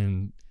looks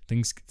and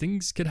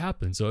things could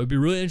happen. So it'd be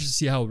really interesting to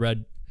see how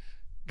Red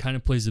kind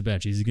of plays the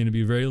bench. Is he going to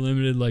be very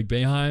limited like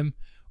Boeheim,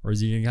 or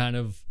is he going to kind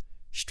of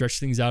stretch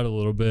things out a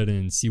little bit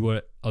and see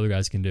what other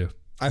guys can do?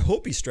 I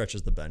hope he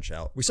stretches the bench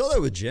out. We saw that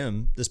with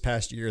Jim this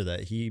past year,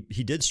 that he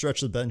did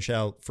stretch the bench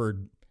out for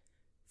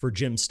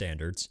Jim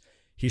standards.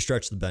 He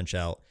stretched the bench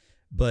out.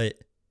 But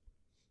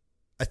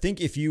I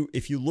think if you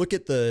look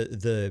at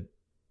the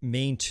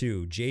main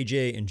two,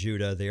 JJ and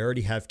Judah, they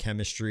already have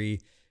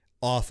chemistry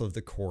off of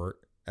the court,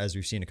 as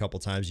we've seen a couple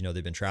times.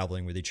 They've been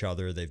traveling with each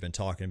other. They've been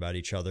talking about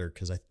each other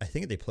because I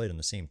think they played on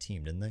the same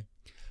team, didn't they?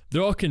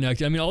 They're all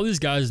connected. I mean, all these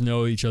guys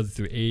know each other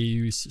through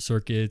AAU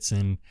circuits,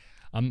 and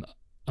I'm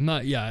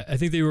not. Yeah, I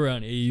think they were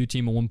on AAU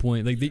team at one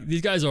point. Like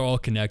these guys are all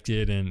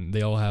connected, and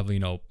they all have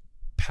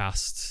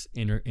past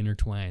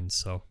intertwined.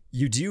 So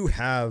you do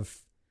have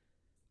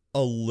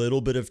a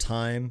little bit of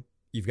time.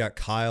 You've got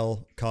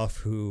Kyle Cuff,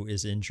 who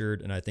is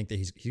injured, and I think that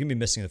he's gonna be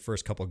missing the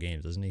first couple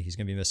games, isn't he? He's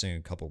gonna be missing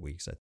a couple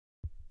weeks.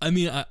 I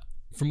mean,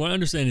 from what I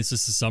understand, it's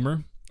just the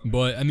summer. Okay.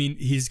 But I mean,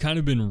 he's kind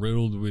of been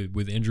riddled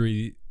with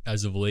injury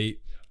as of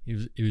late.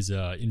 He was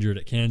injured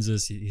at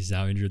Kansas. He's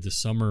now injured this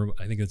summer.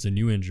 I think it's a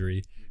new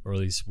injury, or at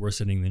least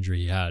worsening the injury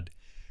he had.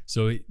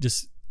 So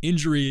just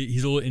injury,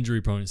 he's a little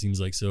injury prone, it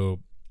seems like. So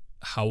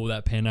how will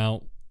that pan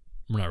out?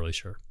 We're not really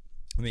sure.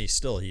 I mean,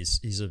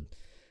 he's a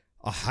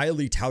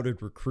highly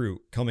touted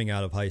recruit coming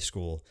out of high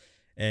school,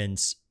 and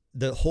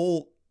the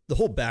whole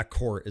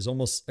backcourt is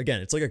almost,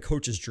 again, it's like a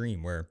coach's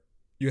dream where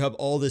you have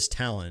all this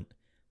talent,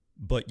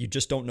 but you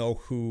just don't know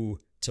who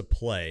to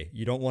play.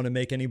 You don't want to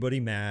make anybody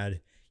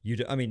mad.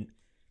 I mean,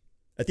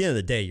 at the end of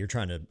the day, you're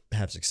trying to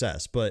have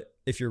success, but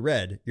if you're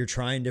Red, you're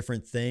trying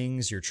different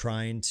things. You're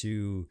trying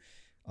to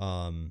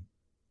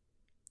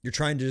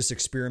just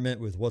experiment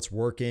with what's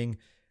working.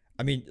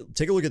 I mean,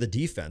 take a look at the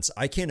defense.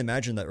 I can't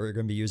imagine that we're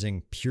going to be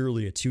using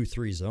purely a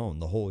 2-3 zone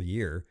the whole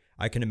year.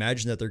 I can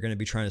imagine that they're going to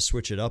be trying to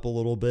switch it up a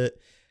little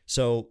bit.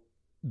 So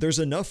there's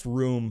enough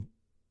room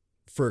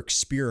for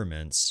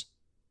experiments,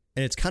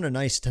 and it's kind of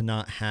nice to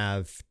not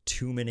have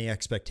too many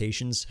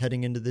expectations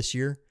heading into this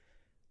year.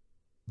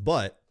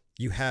 But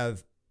you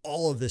have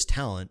all of this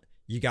talent.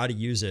 You got to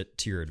use it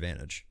to your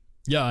advantage.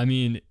 Yeah, I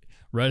mean,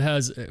 Red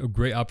has a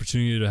great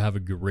opportunity to have a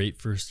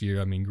great first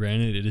year. I mean,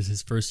 granted, it is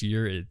his first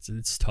year.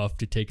 It's tough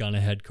to take on a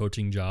head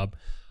coaching job.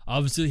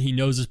 Obviously, he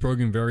knows this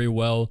program very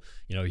well.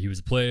 He was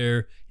a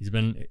player. He's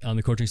been on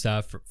the coaching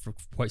staff for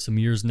quite some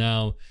years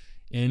now.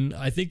 And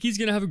I think he's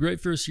going to have a great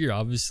first year.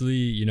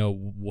 Obviously,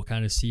 we'll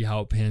kind of see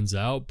how it pans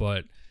out.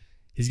 But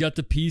he's got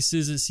the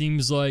pieces, it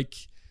seems like.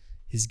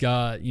 He's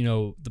got,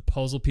 the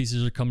puzzle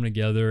pieces are coming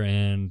together.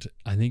 And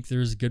I think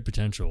there's good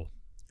potential.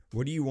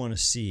 What do you want to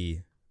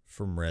see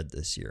from Red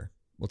this year?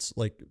 What's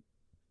like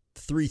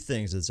 3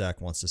 things that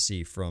Zach wants to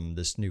see from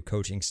this new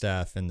coaching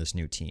staff and this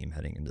new team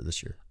heading into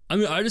this year? I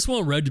mean, I just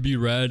want Red to be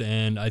Red,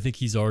 and I think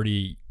he's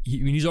already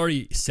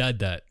said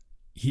that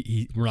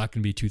we're not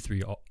going to be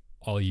 2-3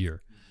 all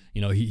year.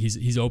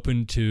 He's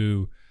open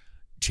to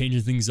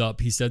changing things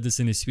up. He said this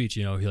in his speech.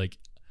 I'm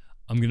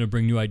going to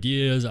bring new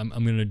ideas. I'm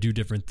going to do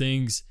different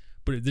things,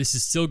 but this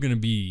is still going to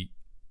be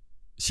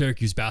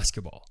Syracuse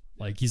basketball.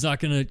 Like, he's not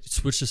going to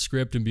switch the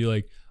script and be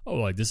like, oh,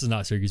 like this is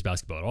not Syracuse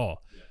basketball at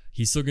all. Yeah.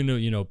 He's still going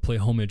to, play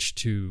homage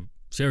to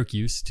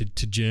Syracuse, to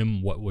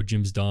Jim, what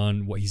Jim's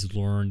done, what he's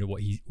learned,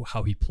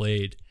 how he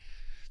played.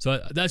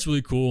 So that's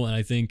really cool. And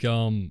I think,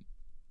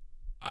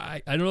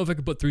 I don't know if I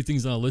could put 3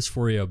 things on a list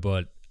for you,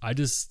 but I'm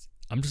just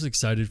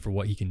excited for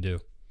what he can do.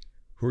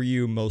 Who are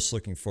you most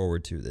looking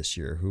forward to this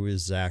year? Who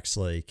is Zach's,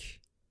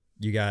 like,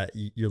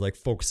 you're like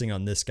focusing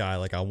on this guy?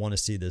 Like, I want to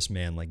see this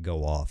man like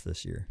go off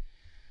this year.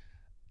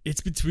 I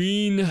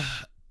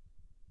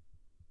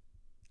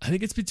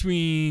think it's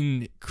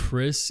between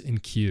Chris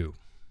and Q.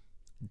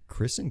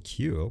 Chris and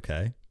Q,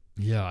 okay.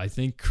 Yeah, I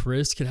think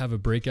Chris could have a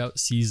breakout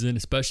season,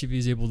 especially if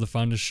he's able to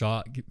find a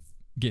shot,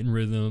 get in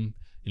rhythm,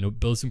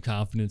 build some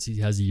confidence. He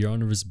has a year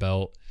under his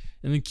belt.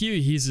 And then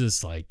Kiwi, he's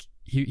just like,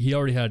 he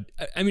already had,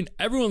 I mean,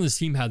 everyone on this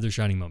team had their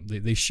shining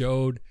moment. They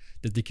showed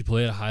that they could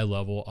play at a high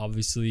level.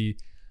 Obviously,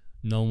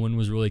 no one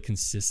was really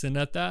consistent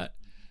at that,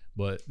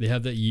 but they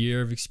have that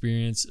year of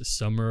experience, a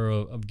summer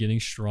of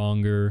getting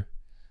stronger,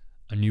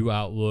 a new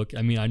outlook.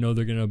 I mean, I know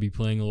they're going to be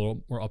playing a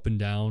little more up and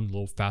down, a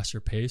little faster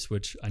pace,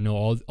 which I know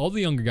all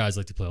the younger guys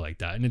like to play like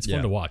that, and it's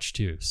fun to watch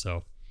too.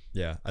 So,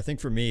 yeah, I think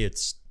for me,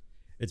 it's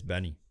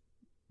Benny.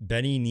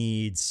 Benny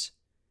needs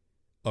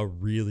a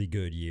really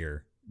good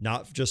year,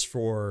 not just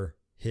for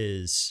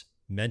his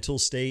mental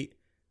state,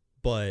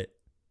 but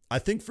I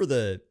think for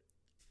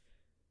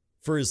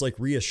his like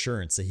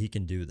reassurance that he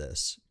can do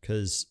this.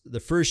 Because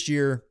the first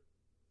year,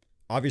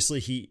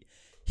 obviously he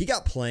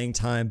got playing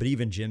time, but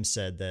even Jim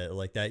said that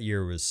like that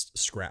year was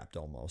scrapped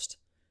almost.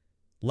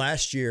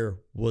 Last year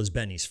was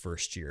Benny's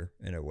first year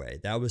in a way.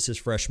 That was his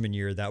freshman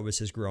year. That was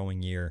his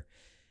growing year.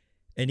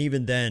 And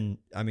even then,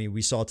 I mean,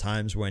 we saw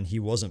times when he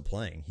wasn't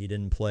playing. He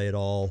didn't play at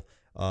all.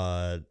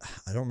 I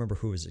don't remember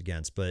who it was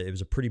against, but it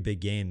was a pretty big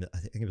game. I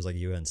think it was like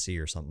UNC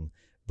or something,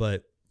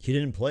 but he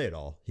didn't play at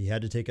all. He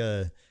had to take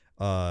a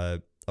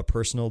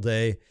personal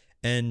day.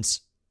 And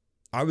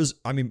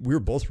we were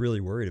both really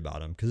worried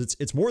about him because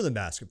it's more than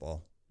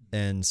basketball.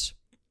 And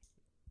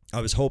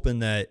I was hoping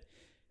that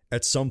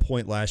at some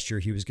point last year,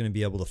 he was going to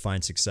be able to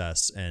find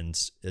success, and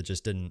it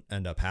just didn't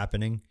end up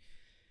happening.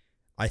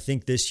 I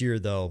think this year,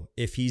 though,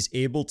 if he's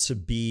able to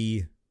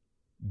be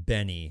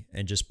Benny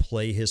and just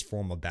play his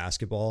form of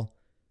basketball,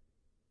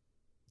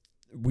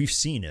 we've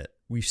seen it.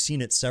 We've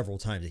seen it several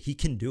times. He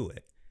can do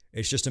it.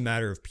 It's just a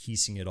matter of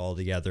piecing it all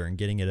together and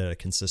getting it at a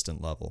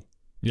consistent level.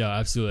 Yeah,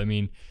 absolutely. I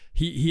mean,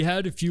 he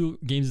had a few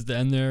games at the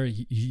end there.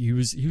 He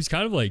was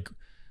kind of like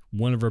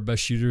one of our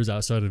best shooters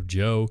outside of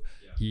Joe.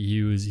 Yeah.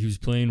 He was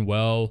playing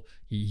well.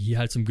 He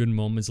had some good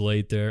moments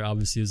late there.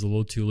 Obviously, it was a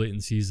little too late in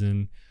the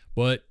season.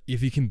 But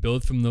if he can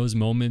build from those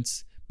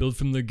moments, build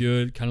from the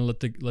good, kind of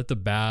let the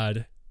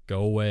bad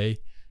go away.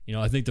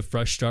 I think the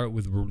fresh start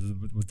with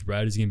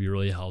Red is going to be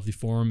really healthy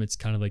for him. It's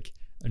kind of like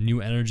a new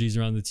energies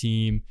around the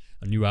team,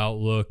 a new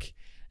outlook,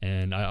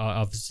 and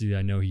I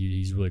know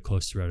he's really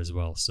close to Red as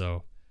well.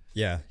 So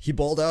yeah, he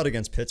balled out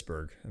against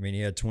Pittsburgh. I mean,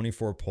 he had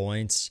 24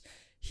 points.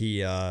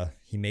 He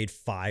made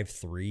 5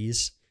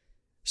 threes.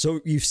 So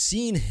you've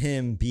seen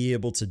him be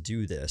able to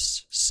do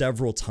this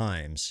several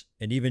times,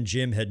 and even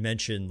Jim had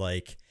mentioned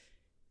like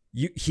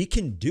he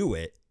can do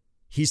it.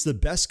 He's the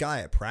best guy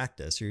at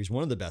practice, or he's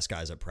one of the best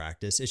guys at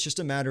practice. It's just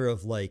a matter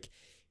of like,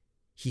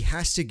 he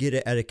has to get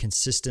it at a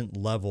consistent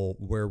level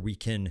where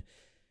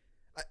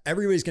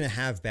everybody's going to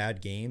have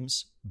bad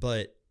games,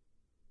 but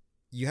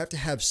you have to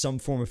have some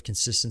form of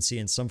consistency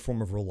and some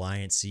form of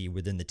reliancy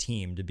within the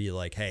team to be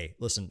like, hey,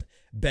 listen,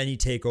 Benny,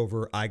 take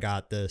over. I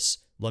got this.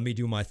 Let me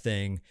do my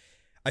thing.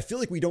 I feel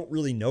like we don't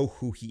really know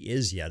who he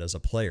is yet as a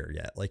player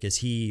yet. Like,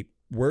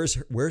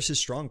 where's his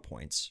strong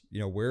points?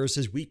 Where's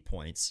his weak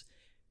points?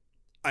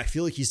 I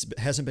feel like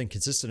hasn't been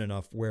consistent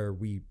enough where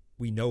we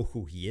know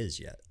who he is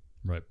yet.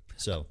 Right.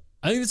 So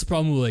I think that's a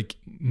problem with like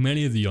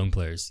many of the young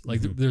players.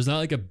 Like there's not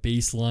like a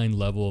baseline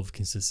level of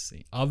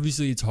consistency.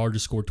 Obviously, it's hard to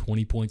score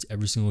 20 points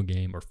every single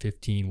game or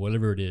 15,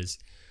 whatever it is.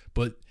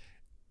 But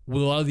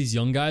with a lot of these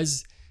young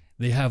guys,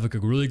 they have like a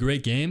really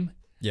great game.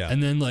 Yeah.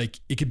 And then like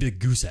it could be like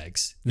goose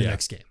eggs the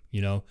next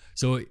game,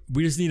 So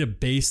we just need a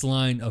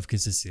baseline of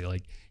consistency.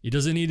 Like it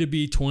doesn't need to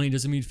be 20,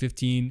 doesn't need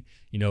 15,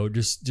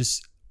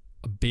 just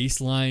a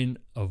baseline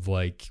of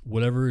like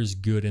whatever is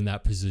good in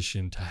that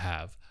position to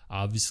have.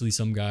 Obviously,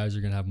 some guys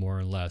are going to have more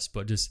and less,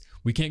 but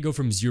we can't go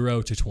from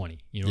 0 to 20.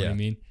 You know what I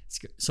mean?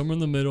 It's somewhere in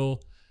the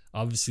middle,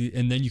 obviously,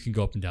 and then you can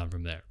go up and down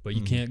from there. But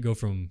you can't go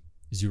from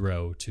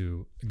 0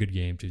 to a good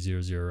game to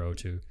 0-0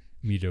 to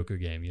mediocre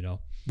game,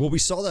 Well, we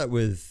saw that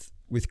with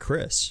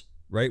Chris,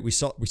 right? We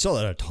saw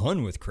that a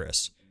ton with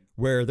Chris,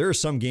 where there are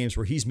some games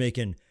where he's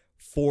making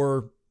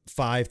 4-5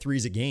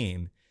 threes a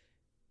game,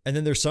 and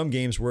then there's some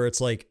games where it's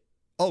like,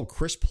 oh,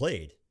 Chris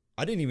played.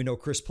 I didn't even know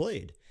Chris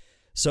played.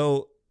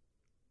 So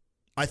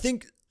I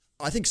think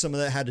some of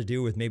that had to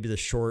do with maybe the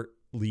short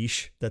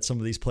leash that some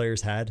of these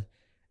players had.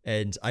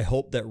 And I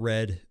hope that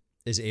Red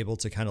is able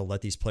to kind of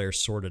let these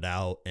players sort it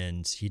out,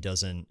 and he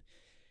doesn't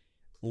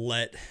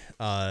let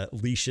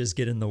leashes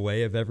get in the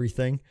way of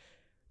everything,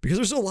 because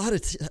there's a lot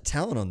of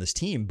talent on this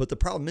team. But the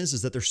problem is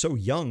that they're so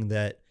young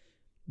that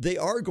they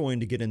are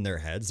going to get in their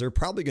heads. They're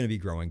probably going to be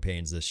growing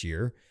pains this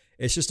year.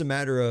 It's just a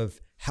matter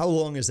of how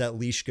long is that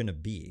leash going to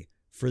be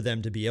for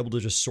them to be able to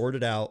just sort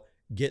it out,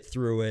 get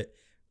through it.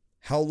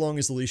 How long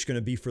is the leash going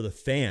to be for the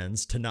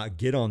fans to not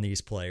get on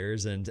these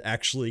players and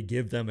actually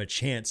give them a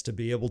chance to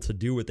be able to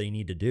do what they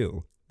need to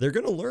do? They're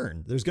going to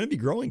learn. There's going to be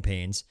growing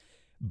pains,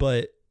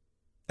 but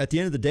at the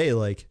end of the day,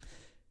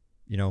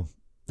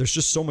 there's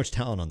just so much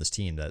talent on this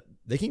team that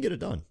they can get it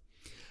done.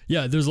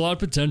 Yeah, there's a lot of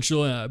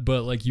potential,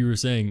 but like you were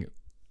saying,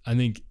 I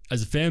think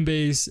as a fan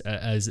base,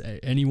 as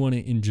anyone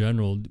in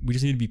general, we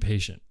just need to be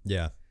patient.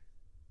 Yeah.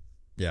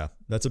 Yeah.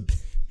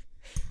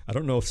 I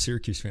don't know if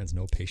Syracuse fans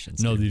know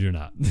patience. No, they do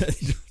not. They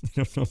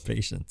don't know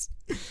patience.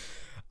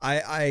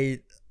 I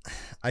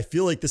I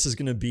feel like this is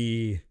going to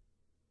be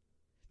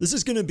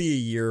a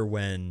year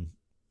when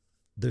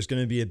there's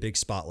going to be a big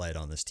spotlight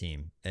on this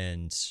team.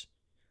 And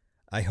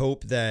I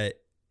hope that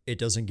it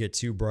doesn't get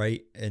too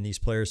bright in these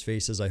players'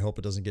 faces. I hope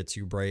it doesn't get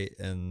too bright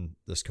in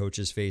this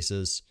coach's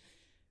faces.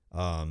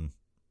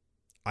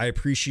 I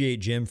appreciate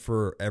Jim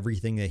for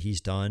everything that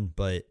he's done,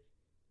 but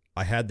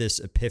I had this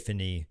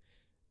epiphany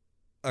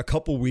a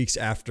couple weeks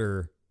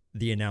after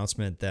the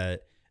announcement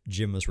that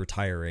Jim was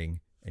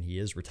retiring, and he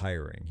is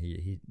retiring.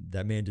 He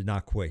that man did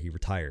not quit. He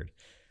retired.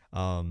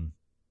 I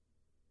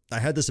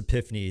had this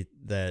epiphany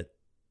that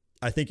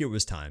I think it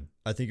was time.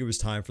 I think it was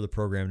time for the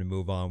program to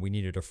move on. We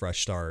needed a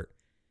fresh start.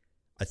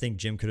 I think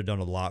Jim could have done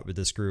a lot with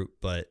this group,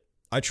 but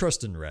I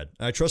trust in Red.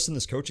 I trust in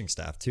this coaching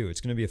staff too.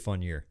 It's going to be a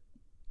fun year.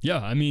 Yeah,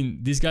 I mean,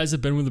 these guys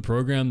have been with the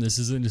program. This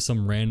isn't just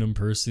some random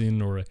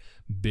person or a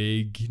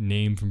big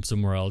name from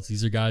somewhere else.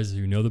 These are guys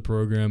who know the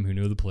program, who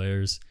know the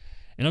players.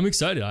 And I'm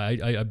excited.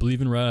 I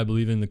believe in Red. I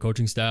believe in the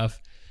coaching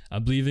staff. I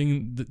believe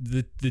in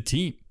the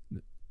team.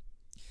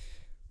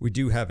 We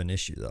do have an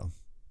issue, though.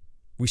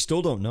 We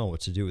still don't know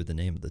what to do with the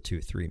name of the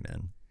 2-3,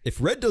 man. If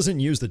Red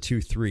doesn't use the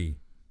 2-3,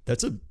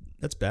 that's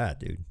bad,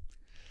 dude.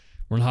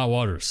 We're in hot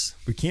waters.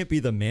 We can't be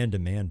the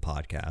man-to-man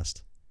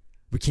podcast.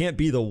 We can't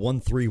be the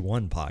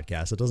 131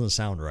 podcast. It doesn't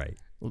sound right.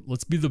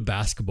 Let's be the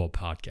basketball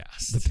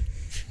podcast.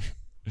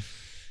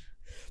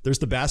 There's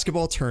the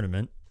basketball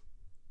tournament,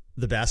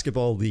 the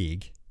basketball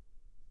league,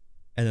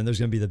 and then there's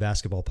going to be the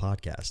basketball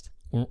podcast.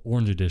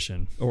 Orange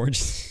edition.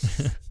 Orange.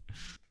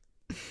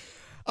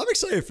 I'm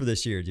excited for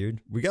this year,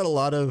 dude. We got a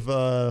lot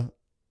of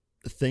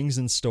things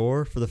in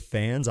store for the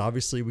fans.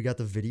 Obviously, we got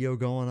the video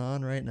going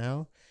on right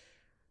now.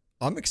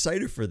 I'm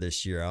excited for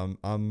this year.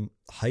 I'm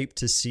hyped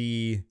to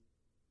see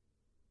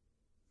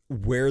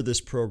where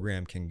this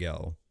program can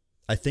go.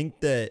 I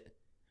think that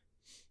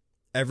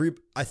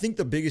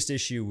the biggest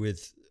issue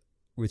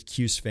with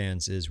Cuse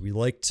fans is we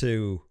like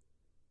to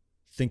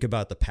think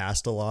about the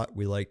past a lot.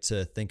 We like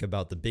to think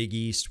about the Big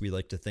East. We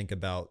like to think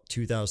about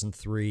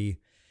 2003.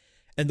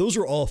 And those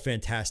are all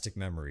fantastic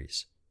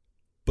memories.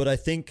 But I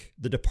think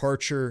the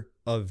departure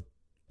of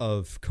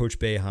Coach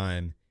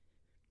Boeheim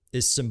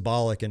is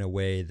symbolic in a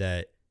way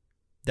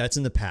that's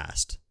in the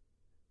past.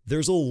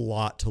 There's a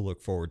lot to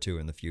look forward to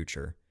in the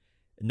future.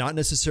 Not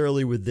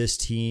necessarily with this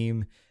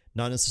team,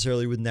 not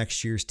necessarily with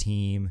next year's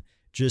team,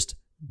 just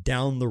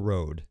down the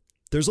road.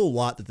 There's a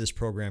lot that this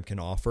program can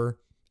offer,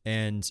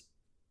 and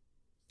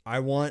I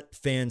want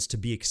fans to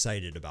be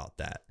excited about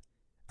that.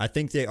 I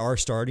think they are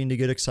starting to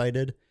get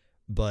excited,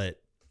 but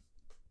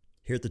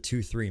here at the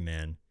 2-3,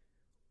 man,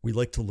 we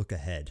like to look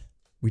ahead.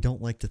 We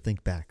don't like to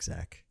think back,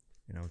 Zach.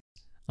 You know,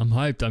 I'm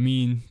hyped. I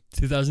mean,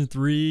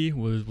 2003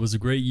 was a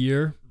great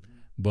year,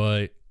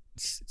 but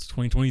it's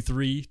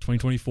 2023,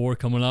 2024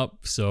 coming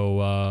up,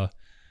 so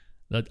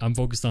I'm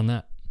focused on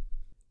that.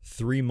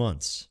 3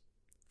 months.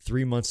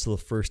 3 months till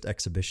the first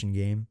exhibition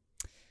game.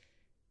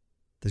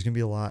 There's going to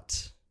be a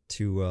lot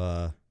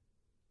to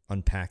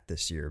unpack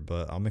this year,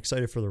 but I'm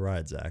excited for the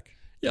ride, Zach.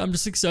 Yeah, I'm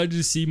just excited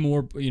to see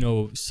more,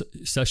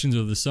 sessions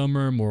of the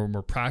summer,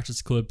 more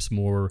practice clips,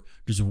 more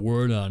just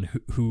word on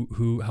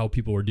how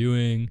people are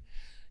doing.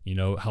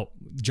 How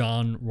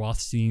John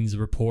Rothstein's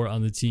report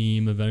on the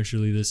team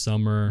eventually this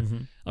summer. Mm-hmm.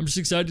 I'm just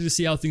excited to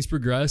see how things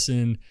progress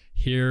and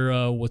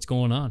hear what's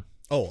going on.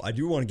 Oh, I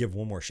do want to give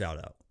one more shout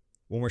out.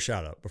 One more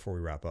shout out before we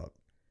wrap up.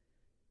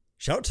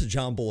 Shout out to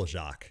John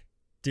Bolajak.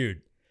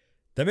 Dude,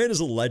 that man is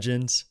a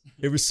legend.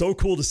 It was so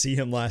cool to see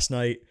him last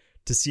night,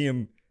 to see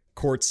him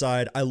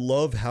courtside. I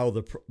love how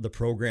the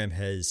program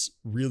has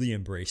really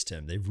embraced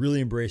him. They've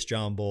really embraced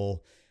John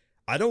Bull.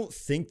 I don't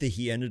think that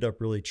he ended up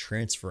really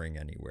transferring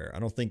anywhere. I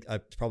don't think,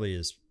 it probably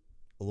is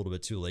a little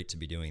bit too late to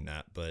be doing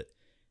that, but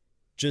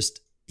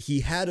just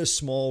he had a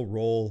small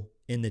role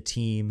in the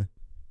team.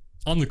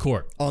 On the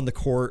court,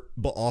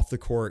 but off the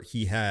court,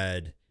 he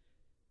had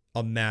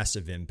a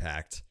massive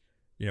impact.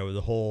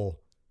 The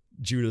whole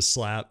Judas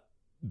slap,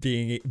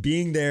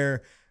 being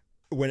there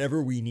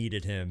whenever we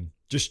needed him.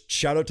 Just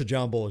shout out to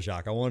John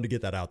Bolajak. I wanted to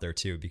get that out there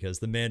too, because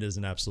the man is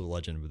an absolute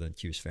legend within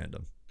Cuse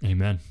fandom.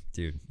 Amen.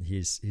 Dude,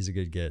 he's a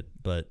good kid.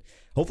 But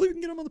hopefully we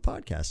can get him on the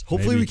podcast.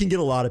 Hopefully we can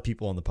get a lot of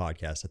people on the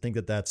podcast. I think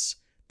that's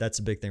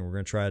a big thing. We're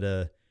gonna try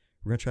to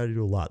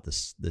do a lot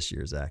this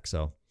year, Zach.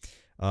 So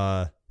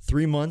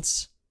 3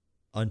 months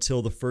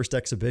until the first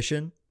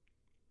exhibition.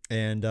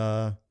 And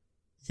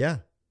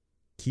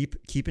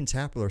keep in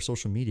tap with our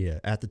social media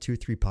at the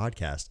 2-3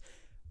 podcast.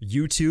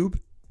 YouTube,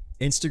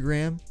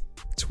 Instagram,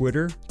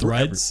 Twitter,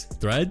 Threads.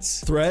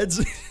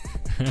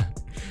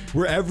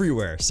 We're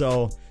everywhere.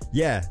 So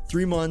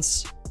 3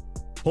 months.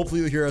 Hopefully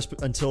you'll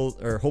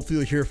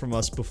hear from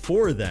us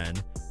before then.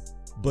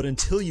 But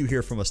until you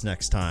hear from us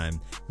next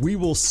time, we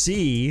will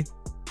see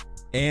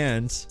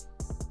and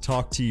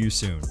talk to you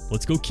soon.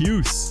 Let's go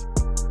Cuse.